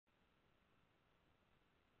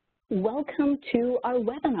Welcome to our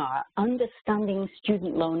webinar, Understanding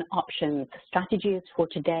Student Loan Options, Strategies for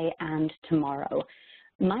Today and Tomorrow.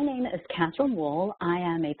 My name is Catherine Wall. I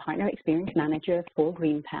am a Partner Experience Manager for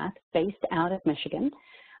GreenPath based out of Michigan.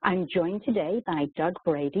 I'm joined today by Doug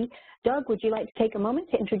Brady. Doug, would you like to take a moment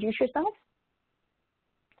to introduce yourself?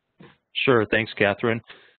 Sure, thanks, Catherine.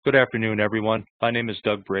 Good afternoon, everyone. My name is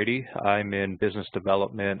Doug Brady. I'm in business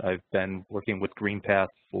development. I've been working with GreenPath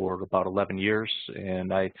for about 11 years,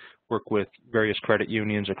 and I work with various credit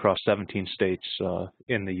unions across 17 states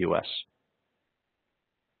in the U.S.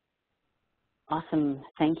 Awesome.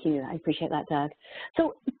 Thank you. I appreciate that, Doug.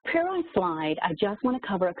 So per our slide, I just want to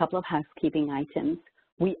cover a couple of housekeeping items.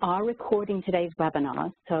 We are recording today's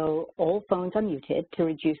webinar, so all phones are muted to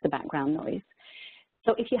reduce the background noise.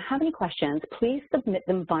 So if you have any questions, please submit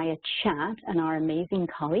them via chat, and our amazing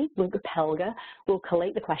colleague, Luca Pelga, will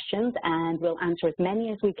collate the questions and we'll answer as many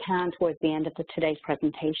as we can towards the end of today's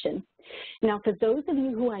presentation. Now, for those of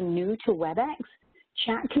you who are new to WebEx,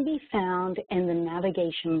 chat can be found in the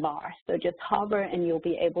navigation bar. So just hover and you'll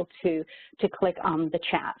be able to click on the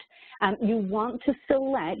chat. You want to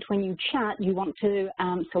select, when you chat, you want to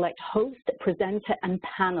select host, presenter, and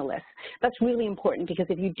panelists. That's really important because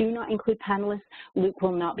if you do not include panelists, Luke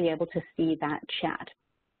will not be able to see that chat.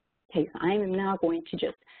 Okay, so I am now going to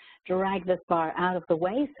just drag this bar out of the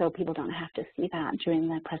way so people don't have to see that during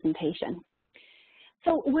the presentation.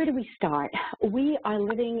 So where do we start? We are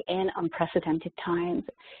living in unprecedented times.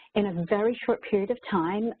 In a very short period of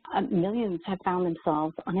time, millions have found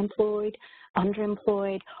themselves unemployed,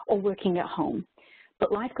 underemployed, or working at home.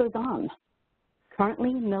 But life goes on.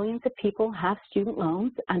 Currently, millions of people have student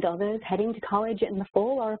loans, and others heading to college in the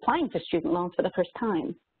fall are applying for student loans for the first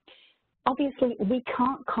time. Obviously, we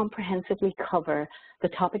can't comprehensively cover the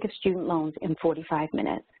topic of student loans in 45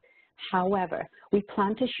 minutes. However, we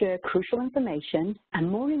plan to share crucial information and,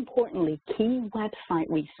 more importantly, key website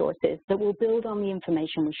resources that will build on the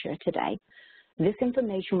information we share today. This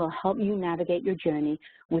information will help you navigate your journey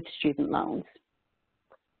with student loans.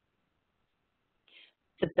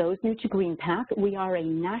 For those new to GreenPath, we are a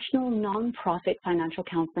national nonprofit financial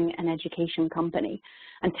counseling and education company,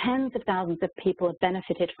 and tens of thousands of people have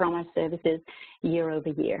benefited from our services year over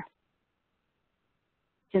year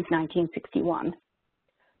since 1961.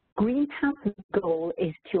 GreenPath's goal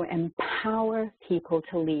is to empower people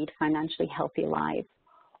to lead financially healthy lives.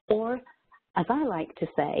 Or, as I like to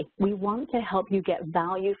say, we want to help you get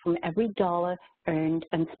value from every dollar earned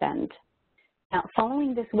and spent. Now,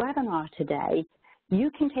 following this webinar today,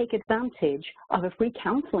 you can take advantage of a free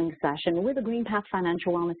counseling session with a GreenPath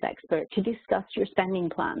financial wellness expert to discuss your spending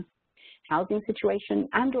plan, housing situation,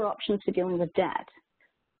 and/or options for dealing with debt.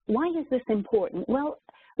 Why is this important? Well,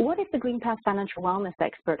 what if the GreenPath financial wellness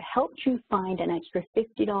expert helped you find an extra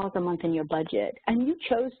 $50 a month in your budget and you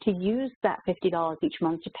chose to use that $50 each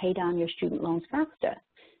month to pay down your student loans faster?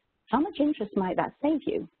 How much interest might that save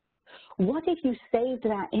you? What if you saved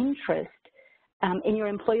that interest in your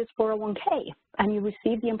employer's 401k and you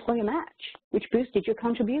received the employer match, which boosted your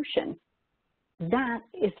contribution? That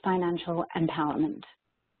is financial empowerment.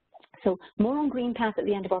 So more on GreenPath at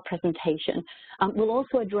the end of our presentation. We'll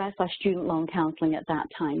also address our student loan counseling at that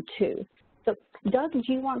time too. So Doug, do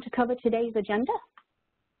you want to cover today's agenda?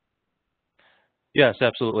 Yes,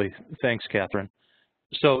 absolutely. Thanks, Catherine.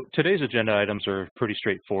 So today's agenda items are pretty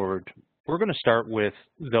straightforward. We're going to start with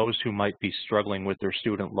those who might be struggling with their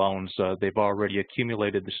student loans. They've already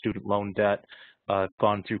accumulated the student loan debt,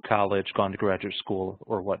 gone through college, gone to graduate school,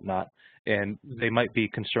 or whatnot. And they might be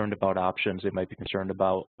concerned about options. They might be concerned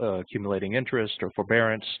about accumulating interest or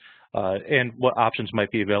forbearance, and what options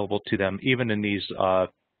might be available to them even in these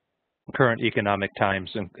current economic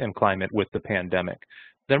times and climate with the pandemic.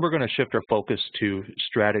 Then we're going to shift our focus to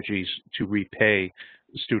strategies to repay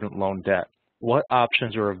student loan debt. What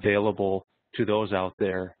options are available to those out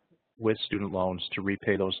there with student loans to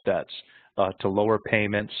repay those debts, to lower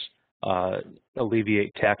payments,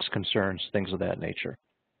 alleviate tax concerns, things of that nature.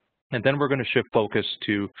 And then we're going to shift focus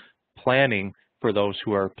to planning for those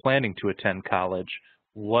who are planning to attend college.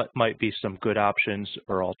 What might be some good options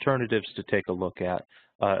or alternatives to take a look at?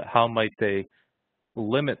 How might they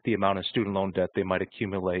limit the amount of student loan debt they might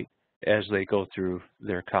accumulate as they go through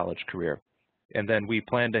their college career? And then we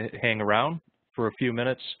plan to hang around for a few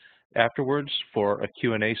minutes afterwards for a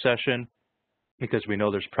Q&A session, because we know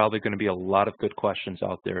there's probably going to be a lot of good questions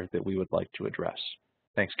out there that we would like to address.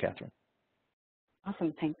 Thanks, Catherine.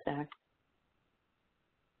 Awesome. Thanks, Doug.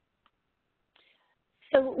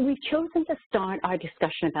 So we've chosen to start our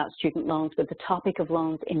discussion about student loans with the topic of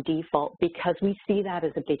loans in default because we see that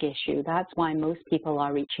as a big issue. That's why most people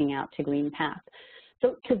are reaching out to GreenPath.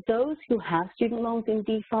 So to those who have student loans in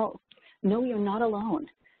default, no, you're not alone.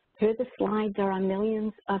 Per the slide, there are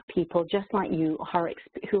millions of people just like you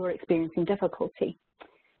who are experiencing difficulty.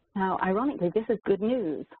 Now, ironically, this is good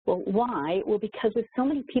news. Well, why? Well, because with so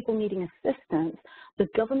many people needing assistance, the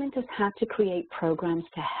government has had to create programs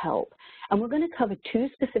to help. And we're going to cover two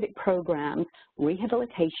specific programs,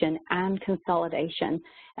 rehabilitation and consolidation,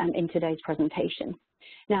 in today's presentation.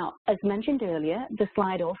 Now, as mentioned earlier, the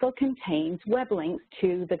slide also contains web links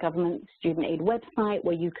to the government student aid website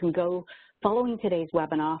where you can go following today's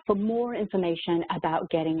webinar for more information about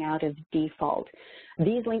getting out of default.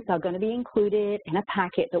 These links are going to be included in a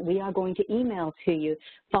packet that we are going to email to you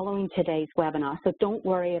following today's webinar, so don't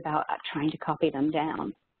worry about trying to copy them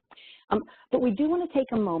down. But we do want to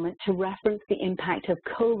take a moment to reference the impact of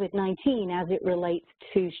COVID-19 as it relates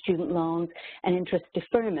to student loans and interest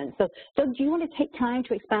deferment. So, Doug, do you want to take time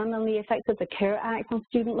to expand on the effects of the CARE Act on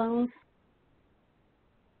student loans?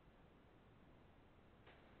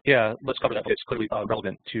 Yeah, let's cover that. It's clearly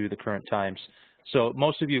relevant to the current times. So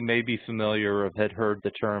most of you may be familiar or had heard the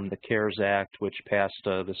term the CARES Act, which passed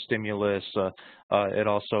the stimulus. It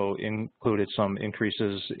also included some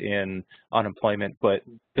increases in unemployment, but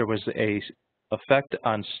there was a effect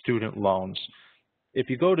on student loans. If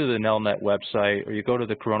you go to the NELNET website or you go to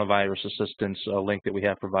the coronavirus assistance link that we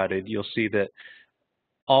have provided, you'll see that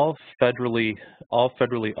all federally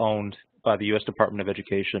owned by the U.S. Department of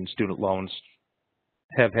Education student loans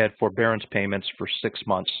have had forbearance payments for 6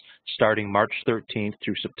 months, starting March 13th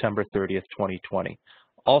through September 30th, 2020.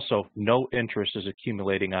 Also, no interest is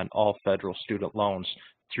accumulating on all federal student loans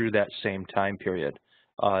through that same time period.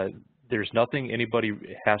 There's nothing anybody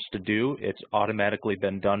has to do. It's automatically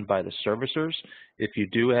been done by the servicers. If you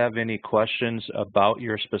do have any questions about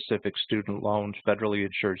your specific student loans, federally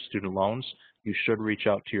insured student loans, you should reach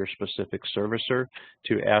out to your specific servicer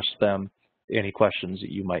to ask them any questions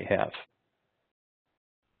that you might have.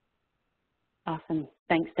 Awesome.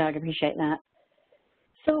 Thanks, Doug. I appreciate that.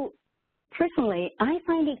 So personally, I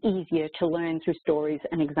find it easier to learn through stories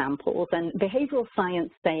and examples, and behavioral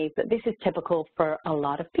science says that this is typical for a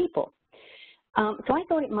lot of people. So I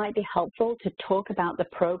thought it might be helpful to talk about the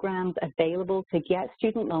programs available to get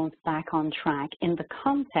student loans back on track in the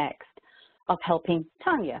context of helping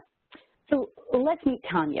Tanya. So let's meet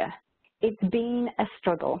Tanya. It's been a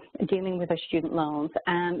struggle dealing with her student loans,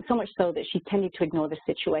 and so much so that she tended to ignore the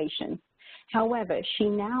situation. However, she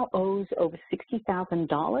now owes over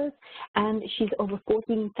 $60,000, and she's over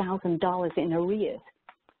 $14,000 in arrears.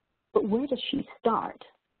 But where does she start?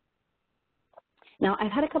 Now,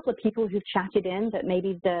 I've had a couple of people who've chatted in that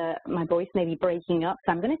maybe my voice may be breaking up,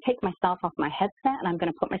 so I'm going to take myself off my headset, and I'm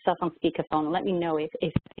going to put myself on speakerphone, and let me know if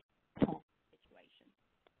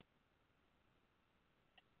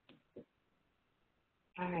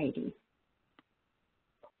All righty.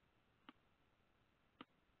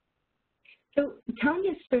 So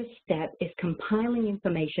Tanya's first step is compiling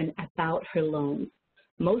information about her loans.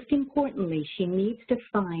 Most importantly, she needs to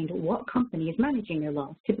find what company is managing her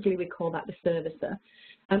loans. Typically, we call that the servicer.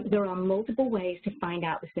 There are multiple ways to find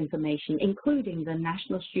out this information, including the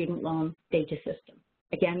National Student Loan Data System.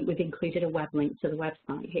 Again, we've included a web link to the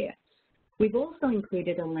website here. We've also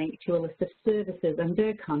included a link to a list of services and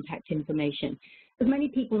their contact information. As many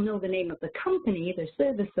people know the name of the company, their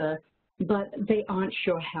servicer, but they aren't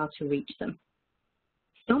sure how to reach them.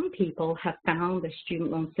 Some people have found the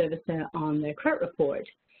student loan servicer on their credit report.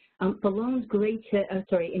 For loans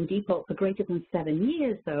in default for greater than 7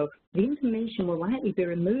 years, though, the information will likely be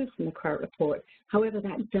removed from the credit report. However,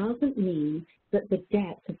 that doesn't mean that the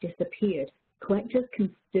debts have disappeared. Collectors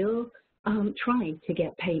can still try to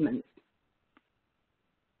get payments.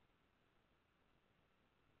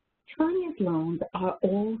 Tanya's loans are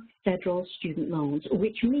all federal student loans,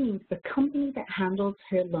 which means the company that handles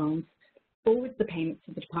her loans forwards the payments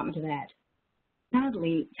to the Department of Ed.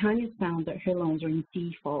 Sadly, Tanya's found that her loans are in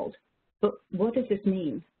default. But what does this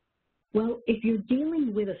mean? Well, if you're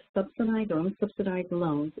dealing with a subsidized or unsubsidized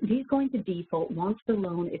loan, these go into default once the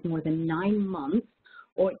loan is more than 9 months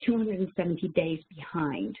or 270 days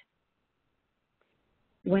behind.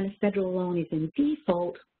 When a federal loan is in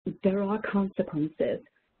default, there are consequences.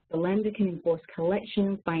 The lender can enforce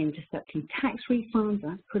collections by intercepting tax refunds,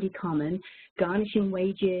 that's pretty common, garnishing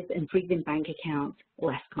wages and freezing bank accounts,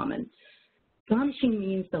 less common. Garnishing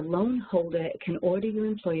means the loan holder can order your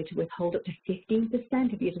employer to withhold up to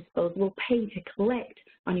 15% of your disposable pay to collect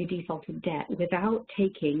on your defaulted debt without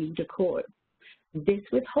taking you to court. This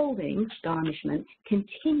withholding, garnishment,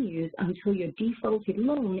 continues until your defaulted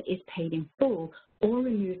loan is paid in full or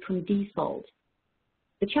removed from default.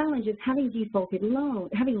 The challenge is having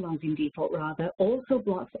loans in default also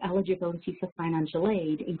blocks eligibility for financial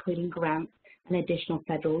aid, including grants and additional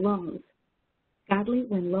federal loans. Sadly,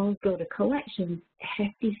 when loans go to collections,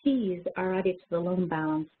 hefty fees are added to the loan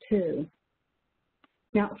balance too.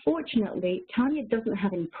 Now, fortunately, Tanya doesn't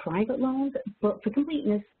have any private loans, but for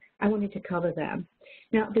completeness, I wanted to cover them.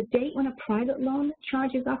 Now, the date when a private loan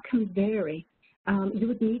charges off can vary. You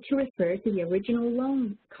would need to refer to the original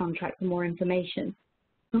loan contract for more information.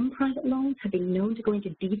 Some private loans have been known to go into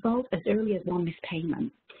default as early as one missed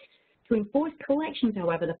payment. To enforce collections,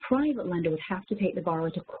 however, the private lender would have to take the borrower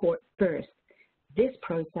to court first. This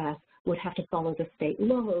process would have to follow the state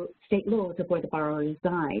laws of where the borrower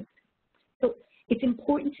resides. So it's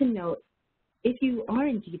important to note, if you are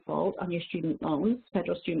in default on your student loans,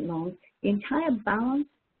 federal student loans, the entire balance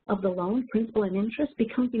of the loan, principal and interest,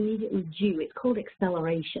 becomes immediately due. It's called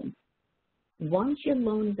acceleration. Once your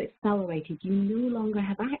loan is accelerated, you no longer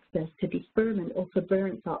have access to deferment or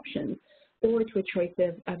forbearance options or to a choice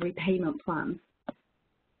of repayment plans.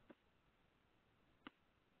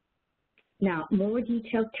 Now, more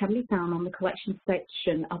details can be found on the collections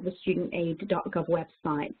section of the studentaid.gov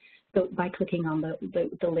website, so by clicking on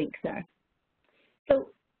the link there. So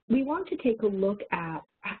we want to take a look at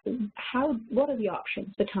what are the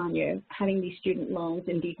options for Tanya having these student loans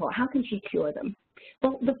in default? How can she cure them?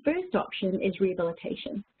 Well, the first option is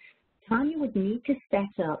rehabilitation. Tanya would need to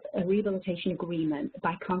set up a rehabilitation agreement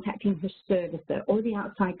by contacting her servicer or the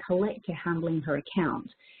outside collector handling her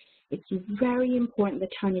account. It's very important that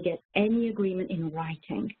Tanya gets any agreement in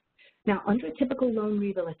writing. Now, under a typical loan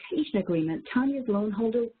rehabilitation agreement, Tanya's loan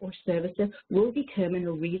holder or servicer will determine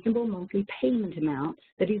a reasonable monthly payment amount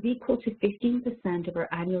that is equal to 15% of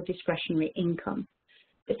her annual discretionary income.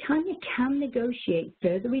 But Tanya can negotiate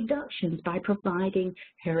further reductions by providing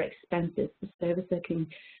her expenses. The servicer can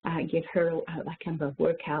give her like kind of a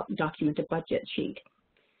workout document, a budget sheet.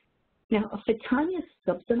 Now, for Tanya's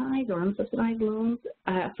subsidized or unsubsidized loans,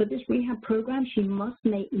 for this rehab program, she must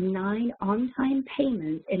make 9 on-time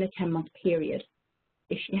payments in a 10-month period.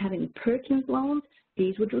 If she had any Perkins loans,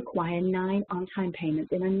 these would require 9 on-time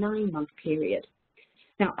payments in a 9-month period.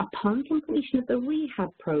 Now, upon completion of the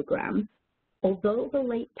rehab program, although the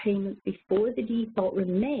late payments before the default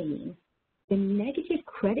remain, the negative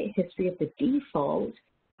credit history of the default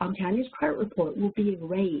on Tanya's credit report will be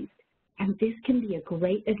erased. And this can be a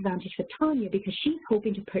great advantage for Tanya because she's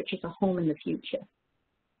hoping to purchase a home in the future.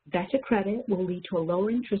 Better credit will lead to a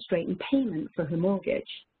lower interest rate and payment for her mortgage.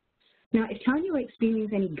 Now, if Tanya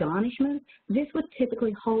experiences any garnishment, this would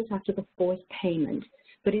typically halt after the 4th payment.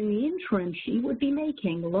 But in the interim, she would be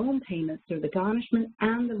making loan payments through the garnishment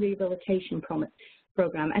and the rehabilitation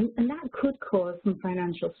program. And that could cause some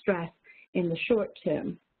financial stress in the short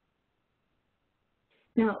term.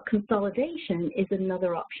 Now, consolidation is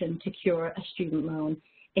another option to cure a student loan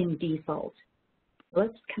in default.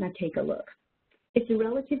 Let's kind of take a look. It's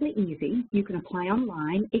relatively easy. You can apply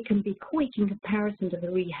online. It can be quick in comparison to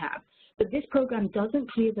the rehab. But this program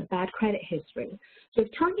doesn't clear the bad credit history. So if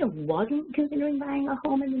Tanya wasn't considering buying a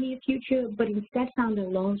home in the near future, but instead found her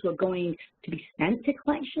loans were going to be sent to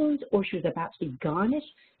collections or she was about to be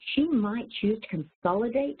garnished, she might choose to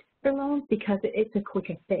consolidate her loans because it's a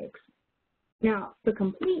quicker fix. Now, for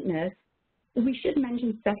completeness, we should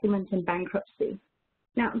mention settlement and bankruptcy.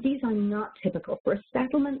 Now, these are not typical. For a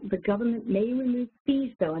settlement, the government may remove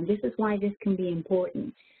fees, though, and this is why this can be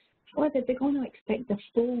important. However, they're going to expect the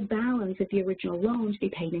full balance of the original loan to be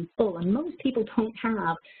paid in full, and most people don't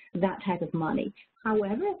have that type of money.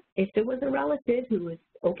 However, if there was a relative who was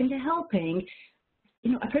open to helping,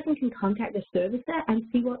 a person can contact the servicer and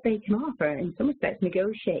see what they can offer, in some respects,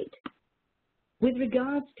 negotiate. With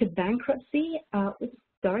regards to bankruptcy,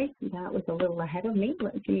 sorry, that was a little ahead of me.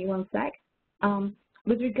 Give me one sec.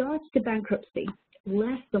 With regards to bankruptcy,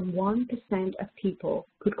 less than 1% of people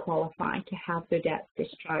could qualify to have their debts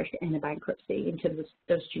discharged in a bankruptcy into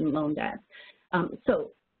those student loan debts. So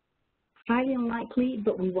highly unlikely,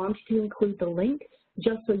 but we wanted to include the link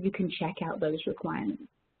just so you can check out those requirements.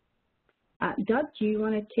 Doug, do you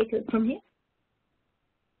want to take it from here?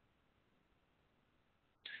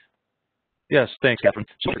 Yes, thanks, Catherine.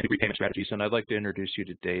 So repayment strategies, and I'd like to introduce you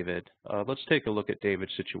to David. Let's take a look at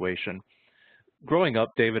David's situation. Growing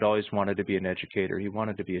up, David always wanted to be an educator. He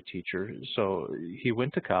wanted to be a teacher. So he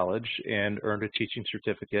went to college and earned a teaching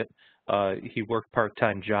certificate. He worked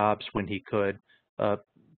part-time jobs when he could,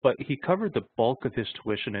 but he covered the bulk of his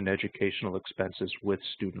tuition and educational expenses with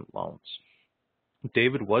student loans.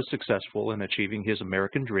 David was successful in achieving his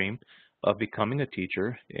American dream of becoming a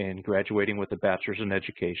teacher and graduating with a bachelor's in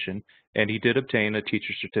education, and he did obtain a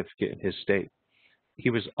teacher certificate in his state. He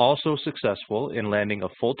was also successful in landing a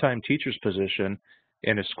full-time teacher's position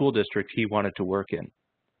in a school district he wanted to work in.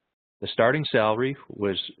 The starting salary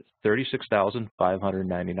was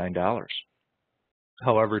 $36,599.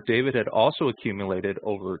 However, David had also accumulated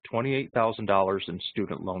over $28,000 in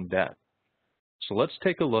student loan debt. So let's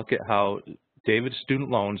take a look at how David's student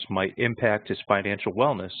loans might impact his financial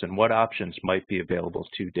wellness and what options might be available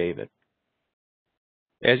to David.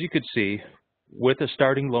 As you could see, with a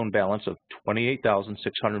starting loan balance of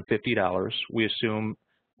 $28,650, we assume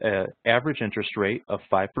an average interest rate of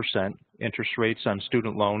 5%. Interest rates on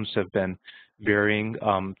student loans have been varying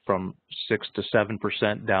from 6 to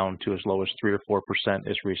 7% down to as low as 3 or 4%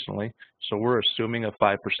 as recently. So we're assuming a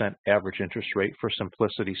 5% average interest rate for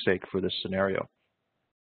simplicity's sake for this scenario.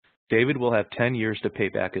 David will have 10 years to pay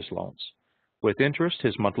back his loans. With interest,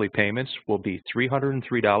 his monthly payments will be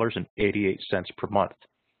 $303.88 per month.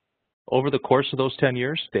 Over the course of those 10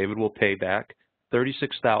 years, David will pay back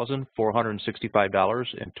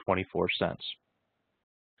 $36,465.24.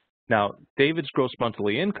 Now, David's gross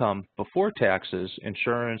monthly income before taxes,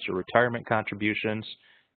 insurance, or retirement contributions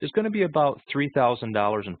is going to be about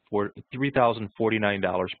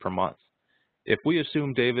 $3,049 per month. If we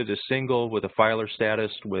assume David is single with a filer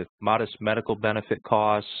status with modest medical benefit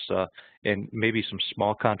costs and maybe some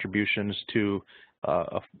small contributions to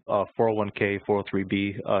a 401k,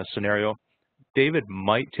 403b scenario, David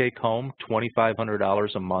might take home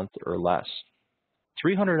 $2,500 a month or less.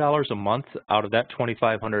 $300 a month out of that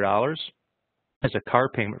 $2,500 is a car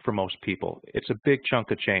payment for most people. It's a big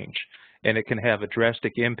chunk of change, and it can have a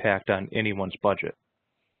drastic impact on anyone's budget.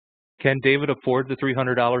 Can David afford the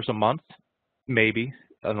 $300 a month? Maybe.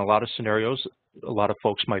 In a lot of scenarios, a lot of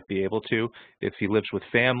folks might be able to. If he lives with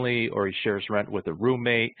family, or he shares rent with a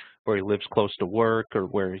roommate, or he lives close to work, or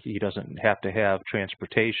where he doesn't have to have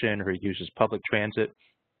transportation, or he uses public transit.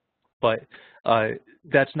 But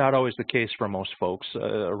that's not always the case for most folks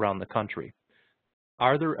around the country.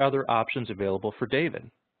 Are there other options available for David?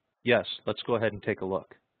 Yes, let's go ahead and take a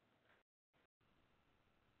look.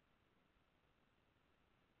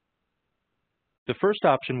 The first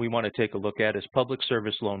option we want to take a look at is public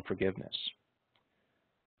service loan forgiveness.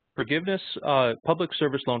 Public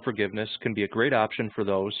service loan forgiveness can be a great option for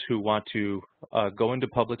those who want to go into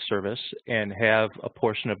public service and have a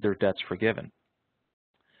portion of their debts forgiven.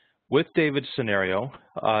 With David's scenario,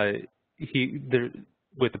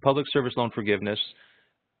 with the public service loan forgiveness,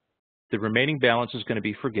 the remaining balance is going to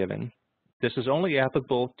be forgiven. This is only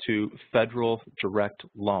applicable to federal direct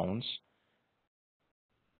loans.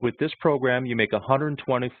 With this program, you make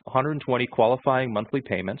 120 qualifying monthly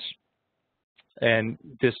payments, and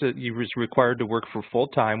you are required to work for full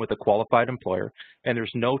time with a qualified employer, and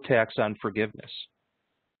there's no tax on forgiveness.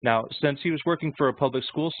 Now, since he was working for a public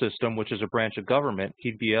school system, which is a branch of government,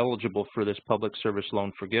 he'd be eligible for this public service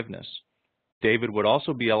loan forgiveness. David would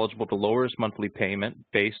also be eligible to lower his monthly payment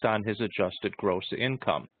based on his adjusted gross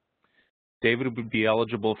income. David would be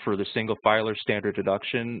eligible for the single filer standard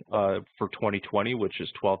deduction for 2020, which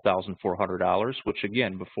is $12,400, which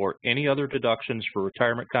again, before any other deductions for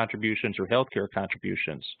retirement contributions or healthcare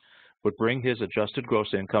contributions, would bring his adjusted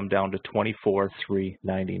gross income down to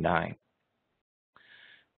 $24,399.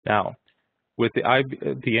 Now, with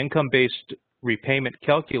the income-based repayment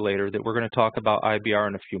calculator that we're going to talk about IBR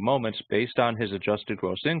in a few moments, based on his adjusted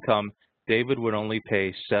gross income, David would only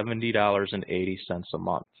pay $70.80 a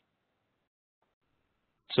month.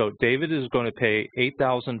 So David is going to pay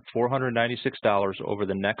 $8,496 over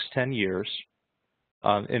the next 10 years.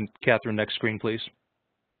 And Catherine, next screen, please.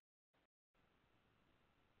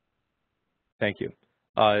 Thank you.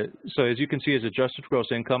 So as you can see, his adjusted gross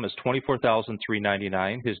income is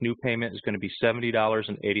 $24,399. His new payment is going to be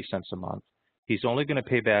 $70.80 a month. He's only going to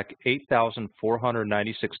pay back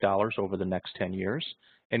 $8,496 over the next 10 years,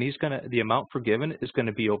 and the amount forgiven is going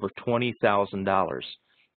to be over $20,000.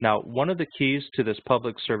 Now, one of the keys to this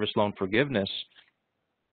public service loan forgiveness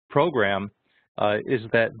program is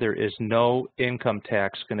that there is no income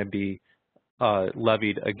tax going to be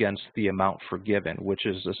levied against the amount forgiven, which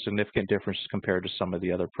is a significant difference compared to some of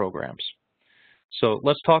the other programs. So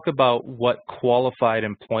let's talk about what qualified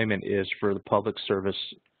employment is for the public service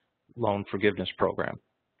loan forgiveness program.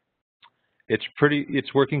 It's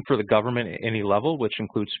working for the government at any level, which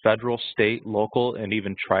includes federal, state, local, and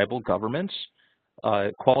even tribal governments.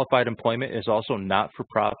 Qualified employment is also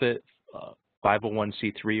not-for-profit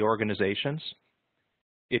 501c3 organizations.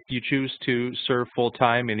 If you choose to serve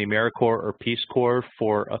full-time in the AmeriCorps or Peace Corps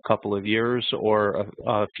for a couple of years or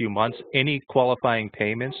a few months, any qualifying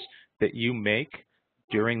payments that you make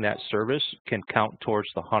during that service can count towards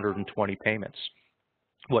the 120 payments.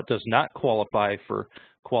 What does not qualify for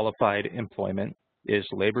qualified employment is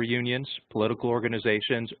labor unions, political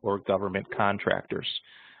organizations, or government contractors.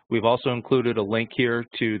 We've also included a link here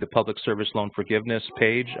to the Public Service Loan Forgiveness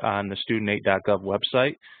page on the studentaid.gov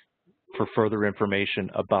website for further information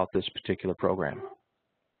about this particular program.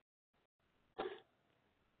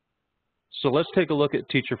 So let's take a look at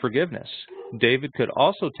teacher forgiveness. David could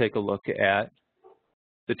also take a look at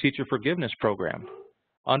the teacher forgiveness program.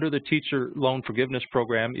 Under the teacher loan forgiveness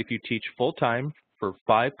program, if you teach full-time for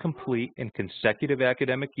 5 complete and consecutive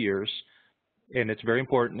academic years, and it's very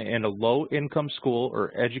important, in a low-income school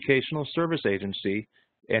or educational service agency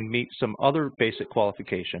and meet some other basic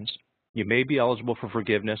qualifications, you may be eligible for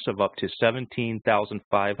forgiveness of up to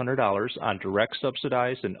 $17,500 on direct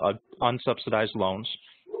subsidized and unsubsidized loans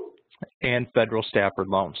and federal Stafford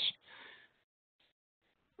loans.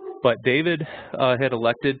 But David had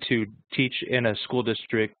elected to teach in a school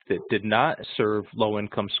district that did not serve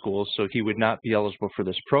low-income schools, so he would not be eligible for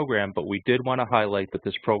this program, but we did want to highlight that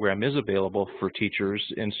this program is available for teachers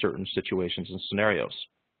in certain situations and scenarios.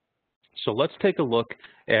 So let's take a look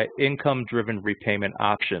at income-driven repayment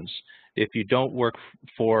options. If you don't work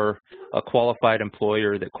for a qualified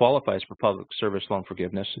employer that qualifies for public service loan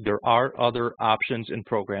forgiveness, there are other options and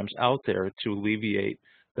programs out there to alleviate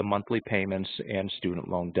the monthly payments and student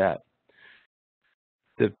loan debt.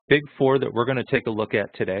 The big 4 that we're going to take a look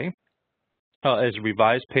at today is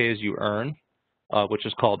revised pay-as-you-earn, which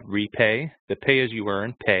is called REPAY, the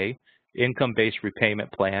pay-as-you-earn, PAY, income-based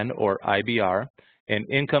repayment plan, or IBR, and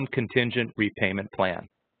income contingent repayment plan.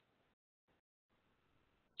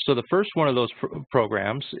 So the first one of those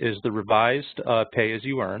programs is the revised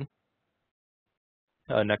pay-as-you-earn.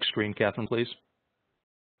 Next screen, Catherine, please.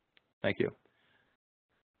 Thank you.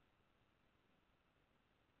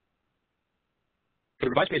 The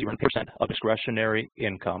revised pay-as-you-earn percent of discretionary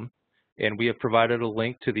income, and we have provided a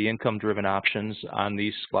link to the income-driven options on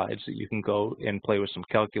these slides that you can go and play with some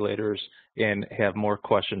calculators and have more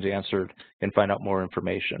questions answered and find out more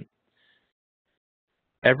information.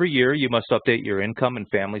 Every year, you must update your income and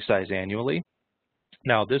family size annually.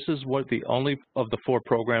 Now, this is what the only of the 4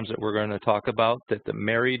 programs that we're going to talk about that the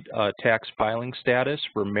married tax filing status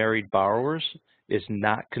for married borrowers is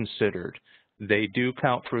not considered. They do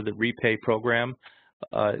count for the REPAY program,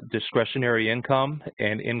 discretionary income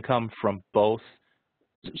and income from both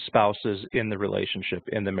spouses in the relationship,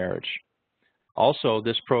 in the marriage. Also,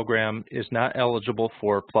 this program is not eligible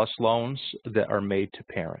for PLUS loans that are made to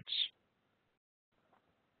parents.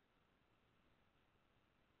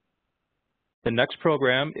 The next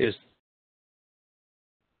program is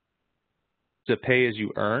the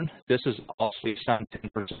pay-as-you-earn. This is also based on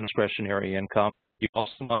 10% discretionary income. You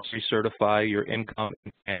also must recertify your income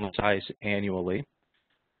and family size annually.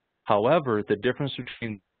 However, the difference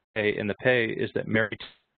between pay and the pay is that married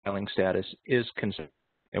filing status is considered.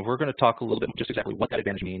 And we're going to talk a little bit just exactly what that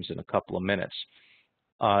advantage means in a couple of minutes.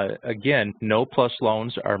 Again, no PLUS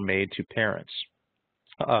loans are made to parents.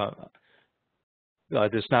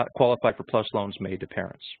 Does not qualify for PLUS loans made to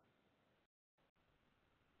parents.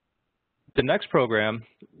 The next program,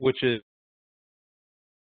 which is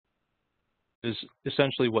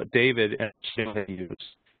essentially what David and Sam have used,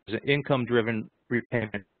 is an income-driven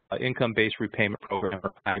repayment, income-based repayment program,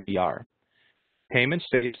 or IBR. Payments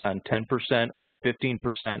based on 10%,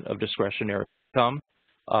 15% of discretionary income,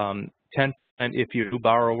 10% if you're a new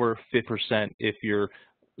borrower, 50% if your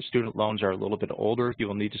student loans are a little bit older. You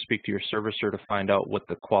will need to speak to your servicer to find out what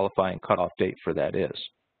the qualifying cutoff date for that is.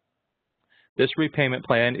 This repayment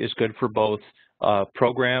plan is good for both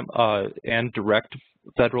program and direct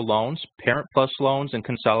federal loans, Parent Plus loans, and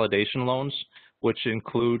consolidation loans, which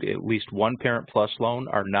include at least one Parent Plus loan,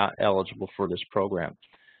 are not eligible for this program.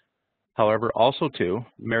 However, also too,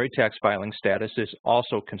 married tax filing status is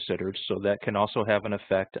also considered, so that can also have an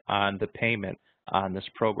effect on the payment on this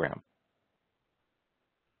program.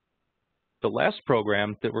 The last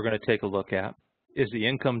program that we're going to take a look at is the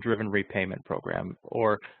income-driven repayment program,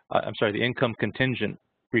 or the income contingent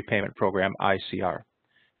repayment program, ICR.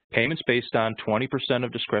 Payments based on 20%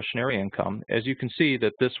 of discretionary income. As you can see,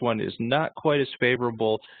 that this one is not quite as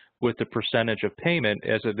favorable with the percentage of payment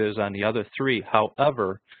as it is on the other 3.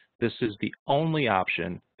 However, this is the only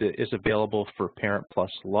option that is available for Parent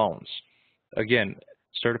Plus loans. Again,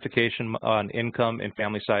 certification on income and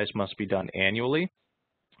family size must be done annually.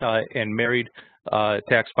 And married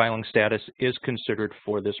tax filing status is considered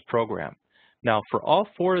for this program. Now, for all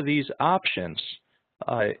 4 of these options,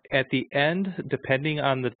 at the end, depending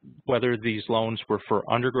on whether these loans were for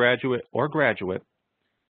undergraduate or graduate,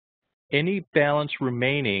 any balance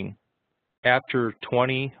remaining after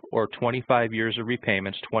 20 or 25 years of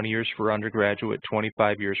repayments, 20 years for undergraduate,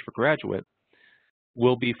 25 years for graduate,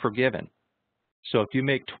 will be forgiven. So if you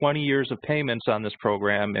make 20 years of payments on this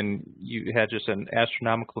program and you had just an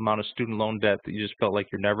astronomical amount of student loan debt that you just felt like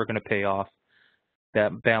you're never going to pay off,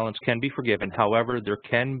 that balance can be forgiven. However, there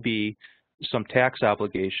can be some tax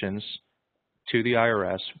obligations to the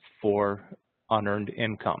IRS for unearned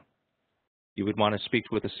income. You would want to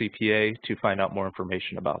speak with a CPA to find out more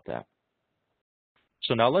information about that.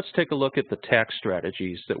 So now let's take a look at the tax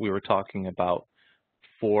strategies that we were talking about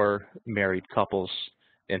for married couples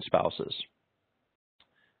and spouses.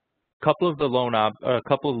 A couple of the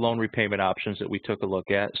loan repayment options that we took a look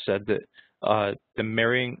at said that the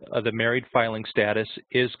married filing status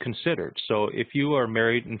is considered. So if you are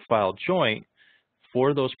married and filed joint,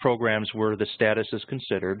 for those programs where the status is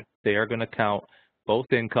considered, they are going to count both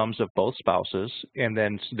incomes of both spouses, and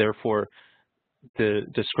then therefore the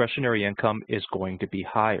discretionary income is going to be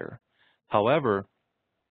higher. However,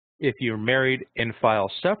 if you're married and file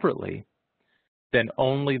separately, then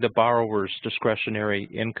only the borrower's discretionary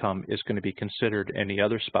income is going to be considered, and the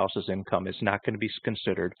other spouse's income is not going to be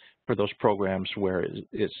considered for those programs where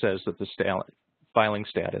it says that the filing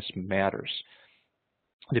status matters.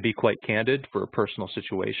 To be quite candid, for a personal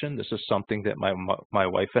situation, this is something that my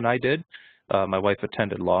wife and I did. My wife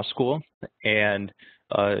attended law school, and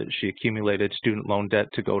she accumulated student loan debt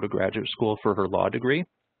to go to graduate school for her law degree.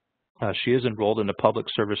 She is enrolled in the Public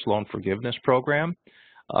Service Loan Forgiveness Program,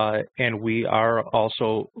 and we are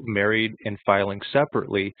also married and filing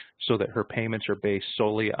separately so that her payments are based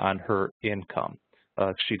solely on her income.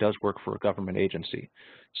 She does work for a government agency.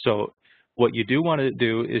 So what you do want to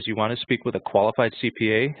do is you want to speak with a qualified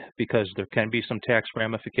CPA, because there can be some tax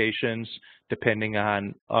ramifications depending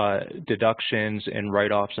on deductions and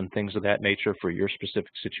write-offs and things of that nature for your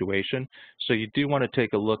specific situation. So you do want to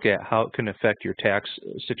take a look at how it can affect your tax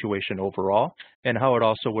situation overall, and how it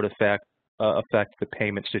also would affect the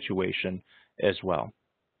payment situation as well.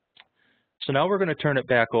 So now we're going to turn it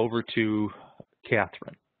back over to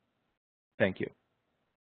Catherine. Thank you.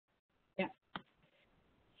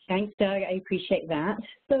 Thanks, Doug. I appreciate that.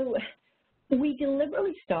 So we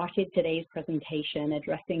deliberately started today's presentation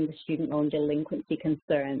addressing the student loan delinquency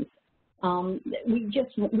concerns.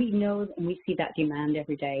 We know and we see that demand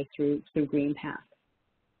every day through GreenPath.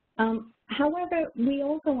 However, we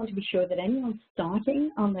also want to be sure that anyone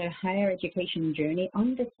starting on their higher education journey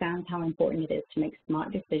understands how important it is to make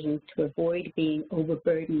smart decisions to avoid being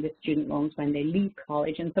overburdened with student loans when they leave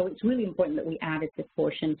college. And so it's really important that we added this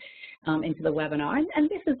portion into the webinar. And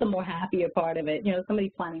this is the more happier part of it. You know, somebody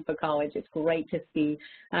planning for college, it's great to see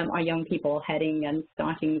our young people heading and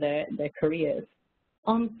starting their careers.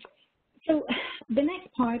 So the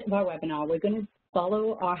next part of our webinar, we're going to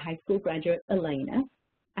follow our high school graduate, Elena,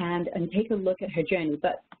 and take a look at her journey.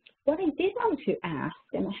 But what I did want to ask,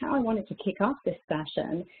 and how I wanted to kick off this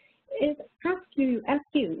session, is ask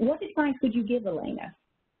you, what advice would you give Elena?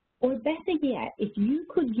 Or better yet, if you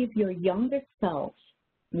could give your younger self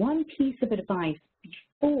one piece of advice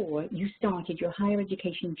before you started your higher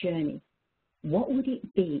education journey, what would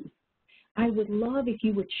it be? I would love if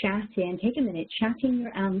you would chat in, take a minute, chat in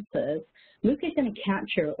your answers. Luke is going to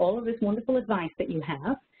capture all of this wonderful advice that you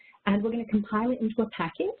have, and we're going to compile it into a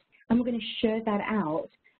packet, and we're going to share that out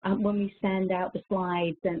when we send out the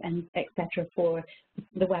slides and et cetera for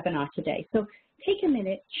the webinar today. So take a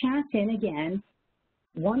minute, chat in again,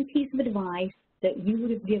 one piece of advice that you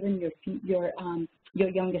would have given your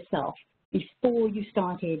younger self before you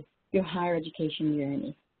started your higher education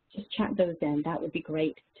journey. Just chat those in. That would be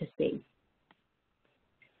great to see.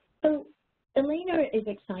 So Elena is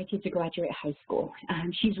excited to graduate high school,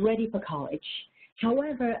 and she's ready for college.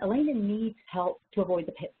 However, Elena needs help to avoid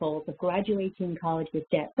the pitfalls of graduating college with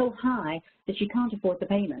debt so high that she can't afford the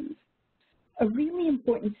payments. A really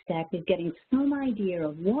important step is getting some idea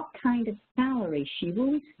of what kind of salary she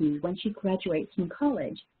will receive when she graduates from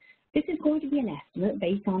college. This is going to be an estimate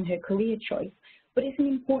based on her career choice, but it's an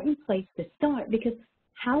important place to start, because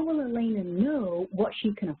how will Elena know what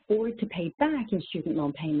she can afford to pay back in student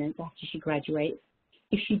loan payments after she graduates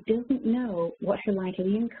if she doesn't know what her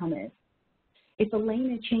likely income is? If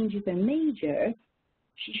Elena changes her major,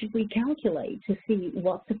 she should recalculate to see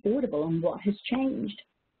what's affordable and what has changed.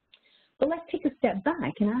 But let's take a step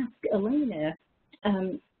back and ask Elena,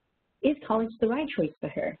 is college the right choice for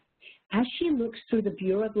her? As she looks through the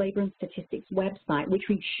Bureau of Labor and Statistics website, which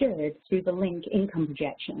we've shared through the link Income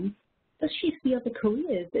Projections, does she see other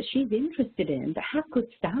careers that she's interested in that have good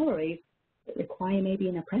salaries that require maybe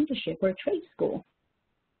an apprenticeship or a trade school?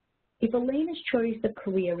 If Elena's choice of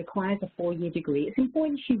career requires a 4-year degree, it's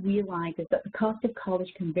important she realizes that the cost of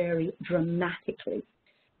college can vary dramatically.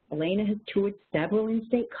 Elena has toured several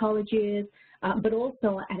in-state colleges, but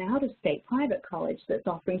also an out-of-state private college that's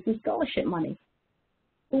offering some scholarship money.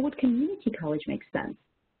 Or would community college make sense?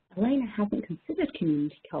 Elena hasn't considered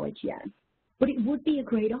community college yet, but it would be a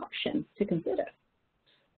great option to consider.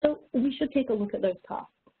 So we should take a look at those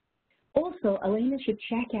costs. Also, Elena should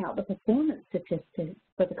check out the performance statistics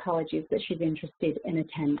for the colleges that she's interested in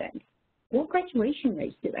attending. What graduation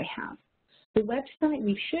rates do they have? The website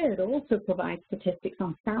we've shared also provides statistics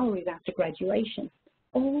on salaries after graduation.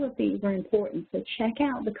 All of these are important, so check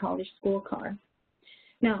out the college scorecard.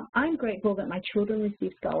 Now, I'm grateful that my children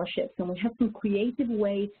receive scholarships, and we have some creative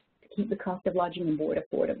ways to keep the cost of lodging and board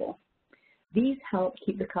affordable. These help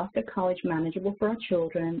keep the cost of college manageable for our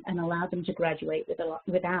children and allow them to graduate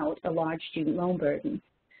without a large student loan burden.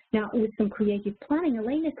 Now, with some creative planning,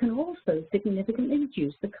 Elena can also significantly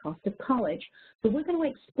reduce the cost of college. So we're going to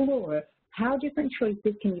explore how different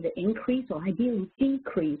choices can either increase or ideally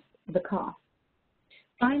decrease the cost.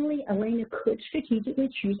 Finally, Elena could strategically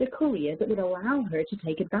choose a career that would allow her to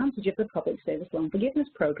take advantage of the Public Service Loan Forgiveness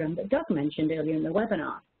Program that Doug mentioned earlier in the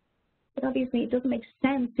webinar. But obviously, it doesn't make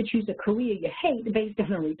sense to choose a career you hate based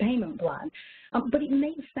on a repayment plan. But it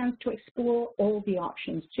makes sense to explore all the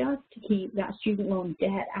options just to keep that student loan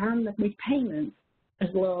debt and the repayments as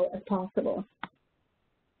low as possible.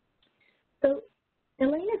 So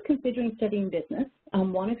Elena's considering studying business.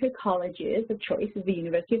 One of her colleges of choice is the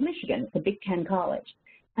University of Michigan. It's a Big Ten college,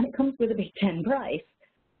 and it comes with a Big Ten price.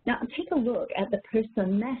 Now, take a look at the per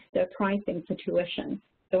semester pricing for tuition.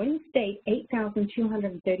 So in-state,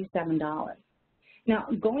 $8,237. Now,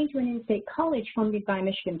 going to an in-state college funded by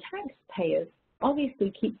Michigan taxpayers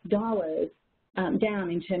obviously keeps dollars down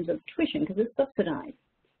in terms of tuition because it's subsidized.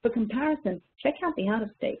 For comparison, check out the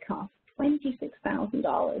out-of-state cost,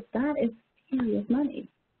 $26,000. That is serious money.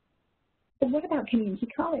 But what about community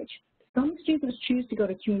college? Some students choose to go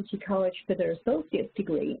to community college for their associate's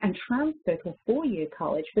degree and transfer to a four-year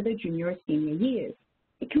college for their junior or senior years.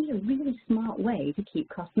 It can be a really smart way to keep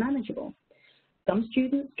costs manageable. Some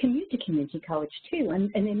students commute to community college too,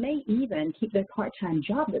 and they may even keep their part-time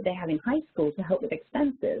job that they have in high school to help with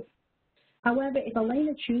expenses. However, if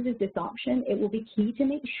Elena chooses this option, it will be key to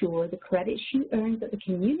make sure the credits she earns at the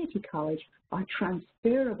community college are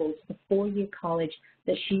transferable to the four-year college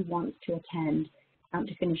that she wants to attend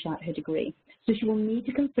to finish out her degree. So she will need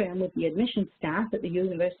to confirm with the admissions staff at the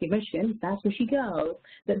University of Michigan, if that's where she goes,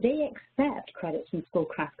 that they accept credits from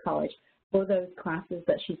Schoolcraft College for those classes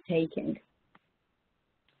that she's taking.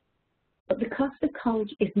 But the cost of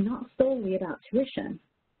college is not solely about tuition.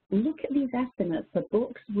 Look at these estimates for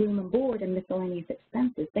books, room and board, and miscellaneous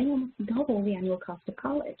expenses. They almost double the annual cost of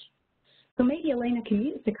college. So maybe Elena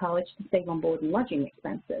commutes to college to save on board and lodging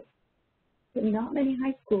expenses. But not many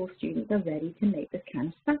high school students are ready to make this kind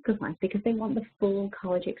of sacrifice because they want the full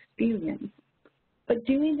college experience. But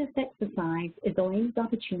doing this exercise is Elena's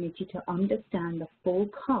opportunity to understand the full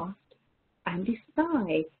cost and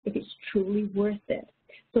decide if it's truly worth it.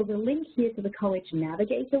 So the link here to the College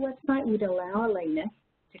Navigator website would allow Elena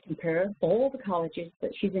to compare all the colleges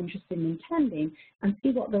that she's interested in attending and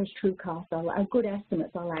see what those true costs are, good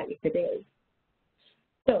estimates are likely to be.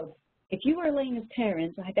 So if you were Elena's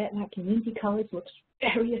parents, I bet that community college looks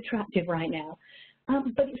very attractive right now.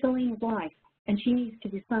 But it's Elena's life, and she needs to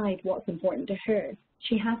decide what's important to her.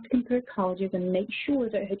 She has to compare colleges and make sure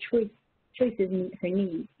that her choices meet her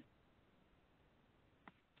needs.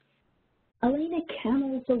 Elena can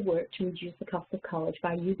also work to reduce the cost of college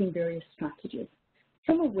by using various strategies,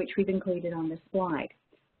 some of which we've included on this slide.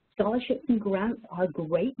 Scholarships and grants are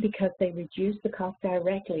great because they reduce the cost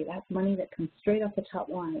directly. That's money that comes straight off the top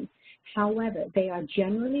line. However, they are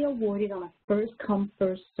generally awarded on a first-come,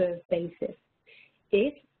 first-served basis.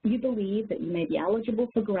 If you believe that you may be eligible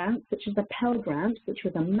for grants, such as the Pell Grant, which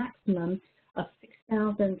was a maximum of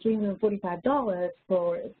 $6,345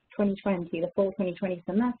 for 2020, the full 2020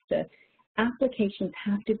 semester, applications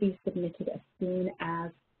have to be submitted as soon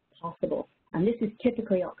as possible. And this is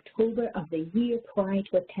typically October of the year prior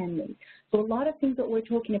to attending. So a lot of things that we're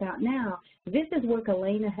talking about now, this is work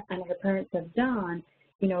Elena and her parents have done,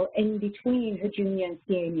 you know, in between her junior and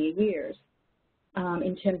senior years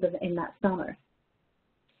in terms of in that summer.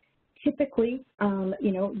 Typically,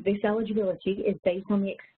 you know, this eligibility is based on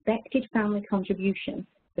the expected family contribution,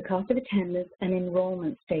 the cost of attendance, and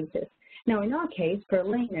enrollment status. Now, in our case, for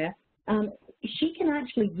Elena, she can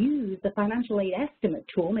actually use the financial aid estimate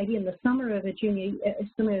tool, maybe in the summer of a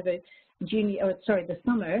the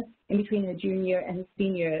summer in between her junior and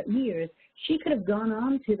senior years. She could have gone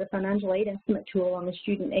on to the financial aid estimate tool on the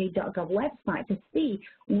studentaid.gov website to see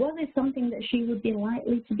was it something that she would be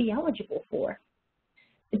likely to be eligible for.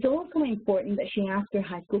 It's also important that she ask her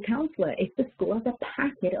high school counselor if the school has a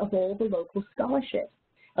packet of all the local scholarships.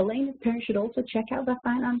 Elena's parents should also check out the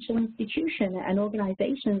financial institution and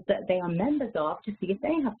organizations that they are members of to see if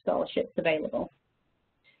they have scholarships available.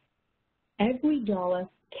 Every dollar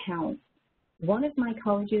counts. One of my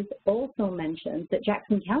colleges also mentioned that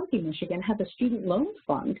Jackson County, Michigan has a student loan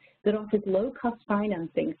fund that offers low-cost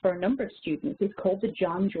financing for a number of students. It's called the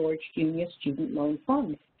John George Jr. Student Loan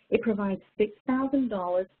Fund. It provides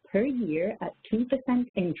 $6,000 per year at 2%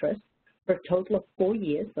 interest for a total of 4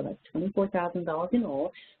 years, so that's $24,000 in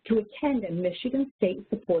all, to attend a Michigan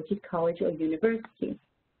state-supported college or university.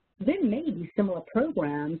 There may be similar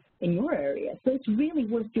programs in your area, so it's really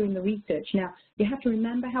worth doing the research. Now, you have to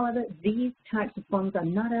remember, however, these types of funds are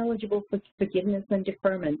not eligible for forgiveness and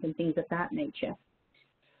deferment and things of that nature.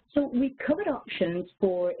 So we've covered options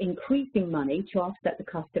for increasing money to offset the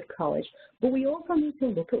cost of college, but we also need to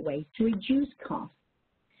look at ways to reduce costs.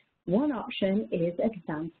 One option is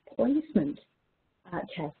advanced placement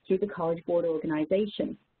tests through the College Board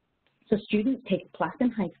organization. So students take a class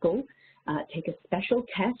in high school, take a special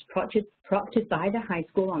test proctored by the high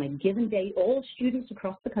school on a given day. All students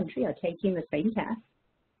across the country are taking the same test.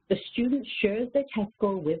 The student shares their test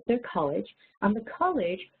score with their college, and the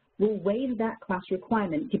college will waive that class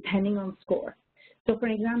requirement depending on score. So for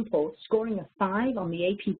example, scoring a 5 on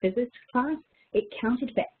the AP Physics class, it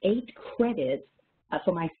counted for 8 credits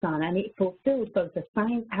for my son, and it fulfilled both the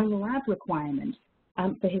science and lab requirement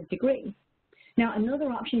for his degree. Now, another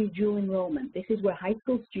option is dual enrollment. This is where high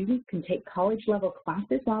school students can take college-level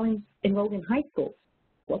classes while enrolled in high school.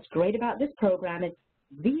 What's great about this program is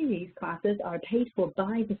these classes are paid for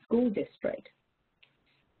by the school district.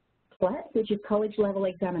 CLEP, which is College Level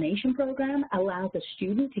Examination Program, allows a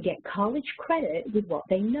student to get college credit with what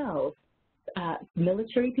they know.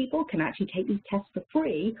 Military people can actually take these tests for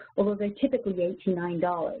free, although they're typically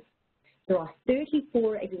 $89. There are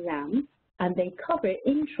 34 exams, and they cover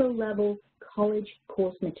intro-level college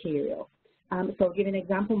course material. So I'll give an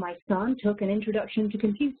example. My son took an Introduction to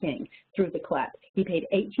Computing through the CLEP. He paid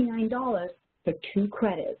 $89 for 2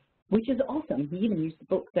 credits, which is awesome. He even used the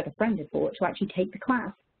book that a friend had bought to actually take the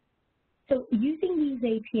class. So using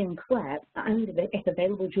these AP and CLEP, and if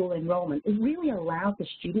available dual enrollment, it really allows the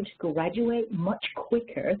student to graduate much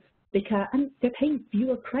quicker because they're paying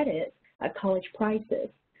fewer credits at college prices.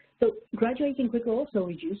 So graduating quicker also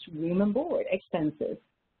reduces room and board expenses.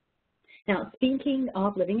 Now, speaking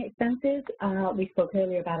of living expenses, we spoke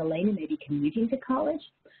earlier about Elena maybe commuting to college.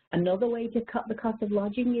 Another way to cut the cost of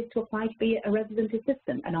lodging is to apply to be a resident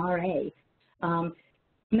assistant, an RA.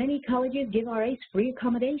 Many colleges give RAs free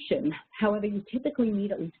accommodation. However, you typically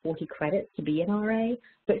need at least 40 credits to be an RA,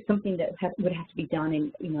 so it's something that would have to be done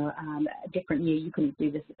in a different year. You couldn't do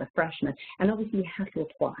this as a freshman, and obviously you have to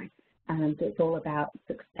apply, and it's all about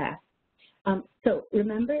success. So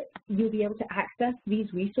remember, you'll be able to access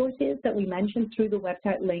these resources that we mentioned through the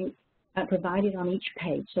website links provided on each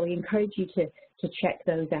page, so we encourage you to check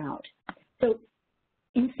those out. So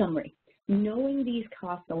in summary, knowing these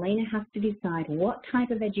costs, Elena has to decide what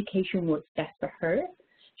type of education works best for her.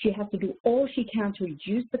 She has to do all she can to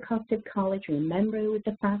reduce the cost of college. Remember, with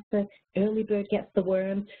the FAFSA, early bird gets the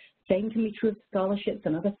worm. Same can be true of scholarships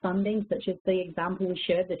and other funding, such as the example we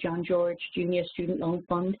shared, the John George Jr. Student Loan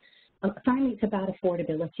Fund. Finally, it's about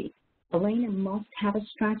affordability. Elena must have a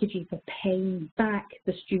strategy for paying back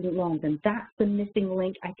the student loans, and that's the missing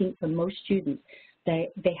link, I think, for most students.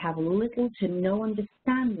 They have little to no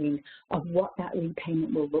understanding of what that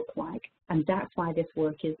repayment will look like, and that's why this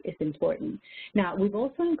work is important. Now, we've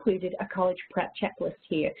also included a college prep checklist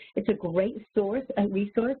here. It's a great resource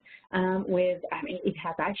it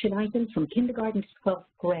has action items from kindergarten to 12th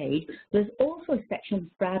grade. There's also a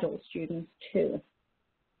section for adult students, too.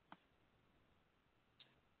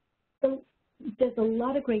 So there's a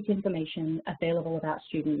lot of great information available about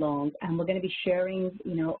student loans, and we're going to be sharing,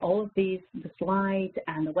 all of the slides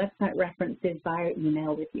and the website references via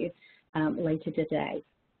email with you later today.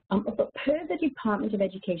 But per the Department of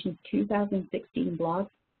Education's 2016 blog,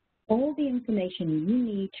 all the information you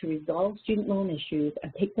need to resolve student loan issues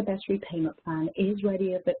and pick the best repayment plan is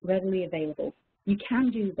readily available. You can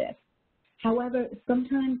do this. However,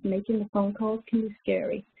 sometimes making the phone calls can be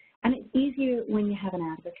scary. And it's easier when you have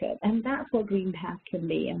an advocate, and that's what GreenPath can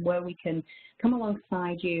be, and where we can come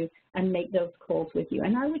alongside you and make those calls with you.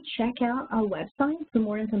 And I would check out our website for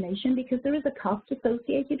more information, because there is a cost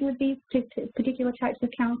associated with these particular types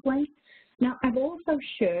of counseling. Now, I've also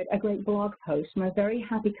shared a great blog post from a very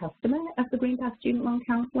happy customer of the GreenPath Student Loan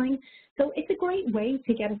Counseling. So it's a great way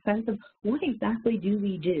to get a sense of what exactly do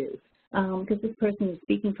we do, because this person is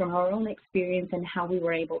speaking from our own experience and how we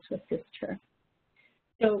were able to assist her.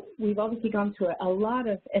 So we've obviously gone through a lot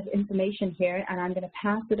of information here, and I'm going to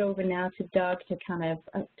pass it over now to Doug to kind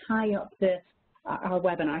of tie up our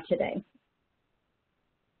webinar today.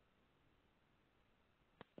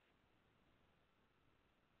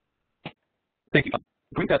 Thank you.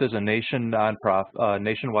 GreenPath is a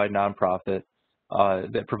nationwide nonprofit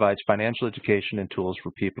that provides financial education and tools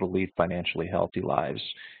for people to lead financially healthy lives.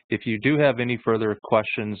 If you do have any further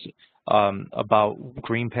questions about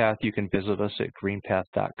GreenPath, you can visit us at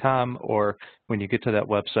greenpath.com, or when you get to that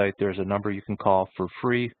website, there's a number you can call for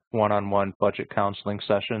free one-on-one budget counseling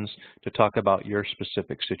sessions to talk about your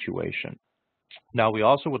specific situation. Now, we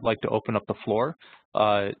also would like to open up the floor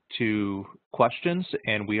to questions,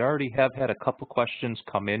 and we already have had a couple questions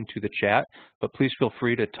come into the chat, but please feel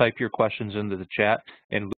free to type your questions into the chat, and